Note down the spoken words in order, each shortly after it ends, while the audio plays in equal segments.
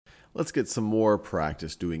Let's get some more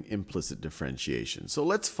practice doing implicit differentiation. So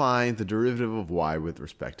let's find the derivative of y with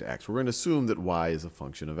respect to x. We're going to assume that y is a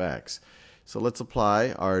function of x. So let's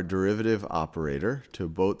apply our derivative operator to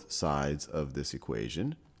both sides of this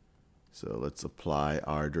equation. So let's apply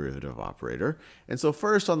our derivative operator. And so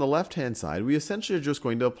first, on the left-hand side, we essentially are just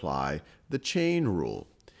going to apply the chain rule.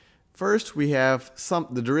 First, we have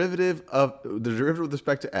the derivative with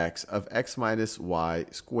respect to x of x minus y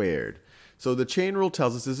squared. So the chain rule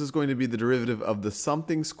tells us this is going to be the derivative of the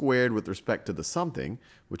something squared with respect to the something,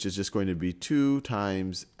 which is just going to be 2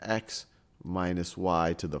 times x minus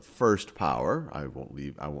y to the first power. I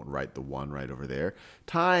won't write the 1 right over there,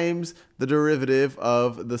 times the derivative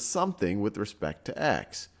of the something with respect to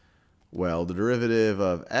x. Well, the derivative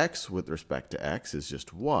of x with respect to x is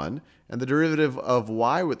just 1, and the derivative of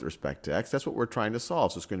y with respect to x, that's what we're trying to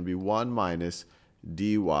solve. So it's going to be 1 minus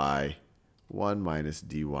dy dx.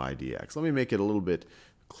 Let me make it a little bit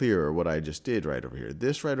clearer what I just did right over here.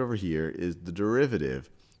 This right over here is the derivative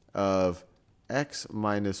of x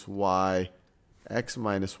minus y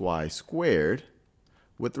squared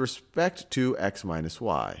with respect to x minus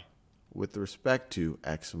y.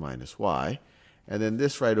 And then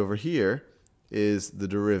this right over here is the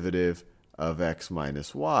derivative of x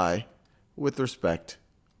minus y with respect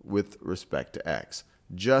to x.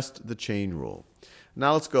 Just the chain rule.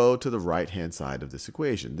 Now let's go to the right-hand side of this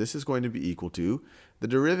equation. This is going to be equal to the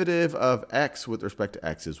derivative of x with respect to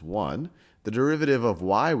x is 1. The derivative of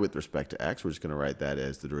y with respect to x, we're just going to write that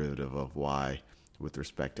as the derivative of y with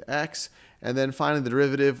respect to x. And then finally, the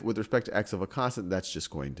derivative with respect to x of a constant, that's just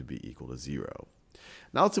going to be equal to 0.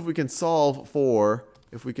 Now let's see if we can solve for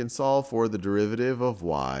the derivative of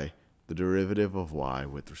y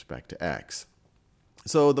with respect to x.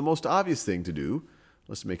 So the most obvious thing to do,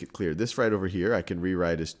 let's make it clear. This right over here I can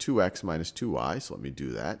rewrite as 2x minus 2y. So let me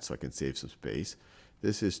do that so I can save some space.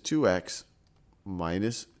 This is 2x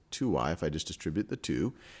minus 2y if I just distribute the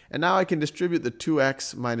 2. And now I can distribute the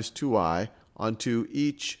 2x minus 2y onto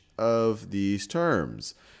each of these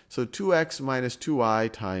terms. So 2x minus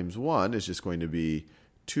 2y times 1 is just going to be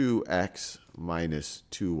 2x minus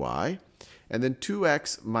 2y. And then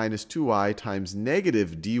 2x minus 2y times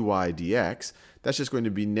negative dy dx, that's just going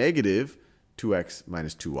to be negative 2x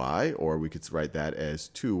minus 2y, or we could write that as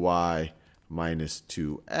 2y minus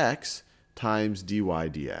 2x times dy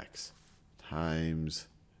dx. Times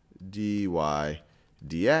dy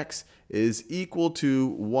dx is equal to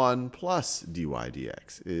 1 plus dy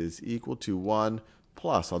dx. Is equal to 1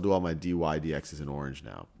 plus, I'll do all my dy dx's in orange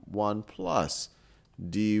now. 1 plus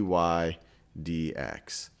dy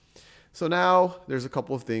dx. So now there's a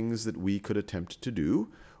couple of things that we could attempt to do.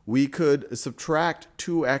 We could subtract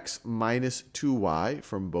 2x minus 2y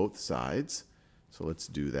from both sides. So let's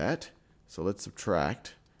do that. So let's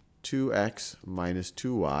subtract 2x minus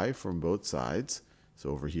 2y from both sides. So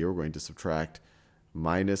over here we're going to subtract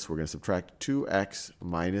 2x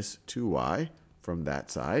minus 2y from that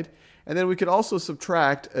side. And then we could also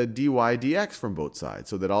subtract a dy dx from both sides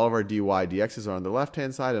so that all of our dy dx's are on the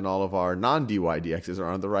left-hand side and all of our non-dy dx's are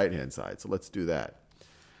on the right-hand side. So let's do that.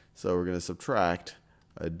 So we're going to subtract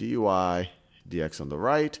a dy dx on the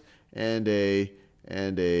right and a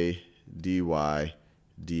dy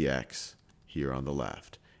dx here on the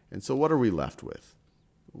left. And so what are we left with?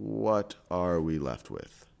 What are we left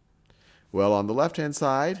with? Well, on the left-hand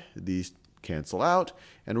side, these cancel out,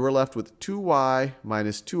 and we're left with 2y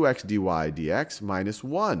minus 2x dy dx minus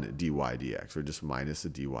 1 dy dx, or just minus a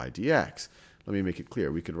dy dx. Let me make it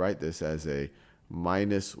clear. We could write this as a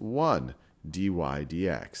minus 1 dy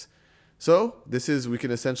dx. So we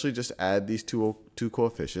can essentially just add these two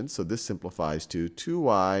coefficients. So this simplifies to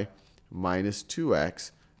 2y minus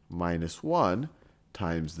 2x minus 1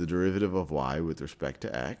 times the derivative of y with respect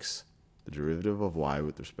to x. The derivative of y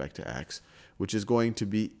with respect to x, which is going to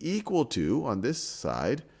be equal to, on this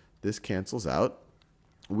side, this cancels out.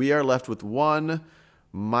 We are left with 1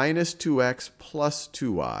 minus 2x plus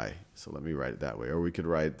 2y. So let me write it that way. Or we could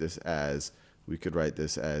write this as,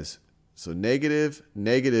 so negative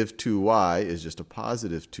 2y is just a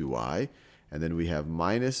positive 2y. And then we have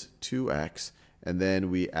minus 2x. And then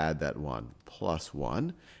we add that 1, plus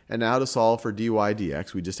 1. And now to solve for dy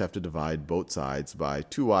dx, we just have to divide both sides by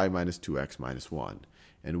 2y minus 2x minus 1.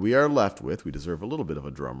 And we are left with, we deserve a little bit of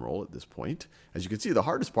a drum roll at this point. As you can see, the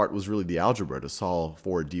hardest part was really the algebra to solve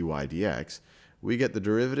for dy dx. We get the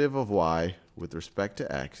derivative of y with respect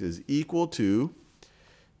to x is equal to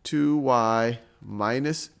 2y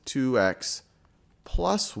minus 2x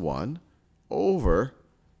plus 1 over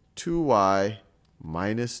 2y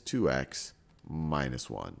minus 2x minus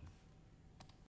 1.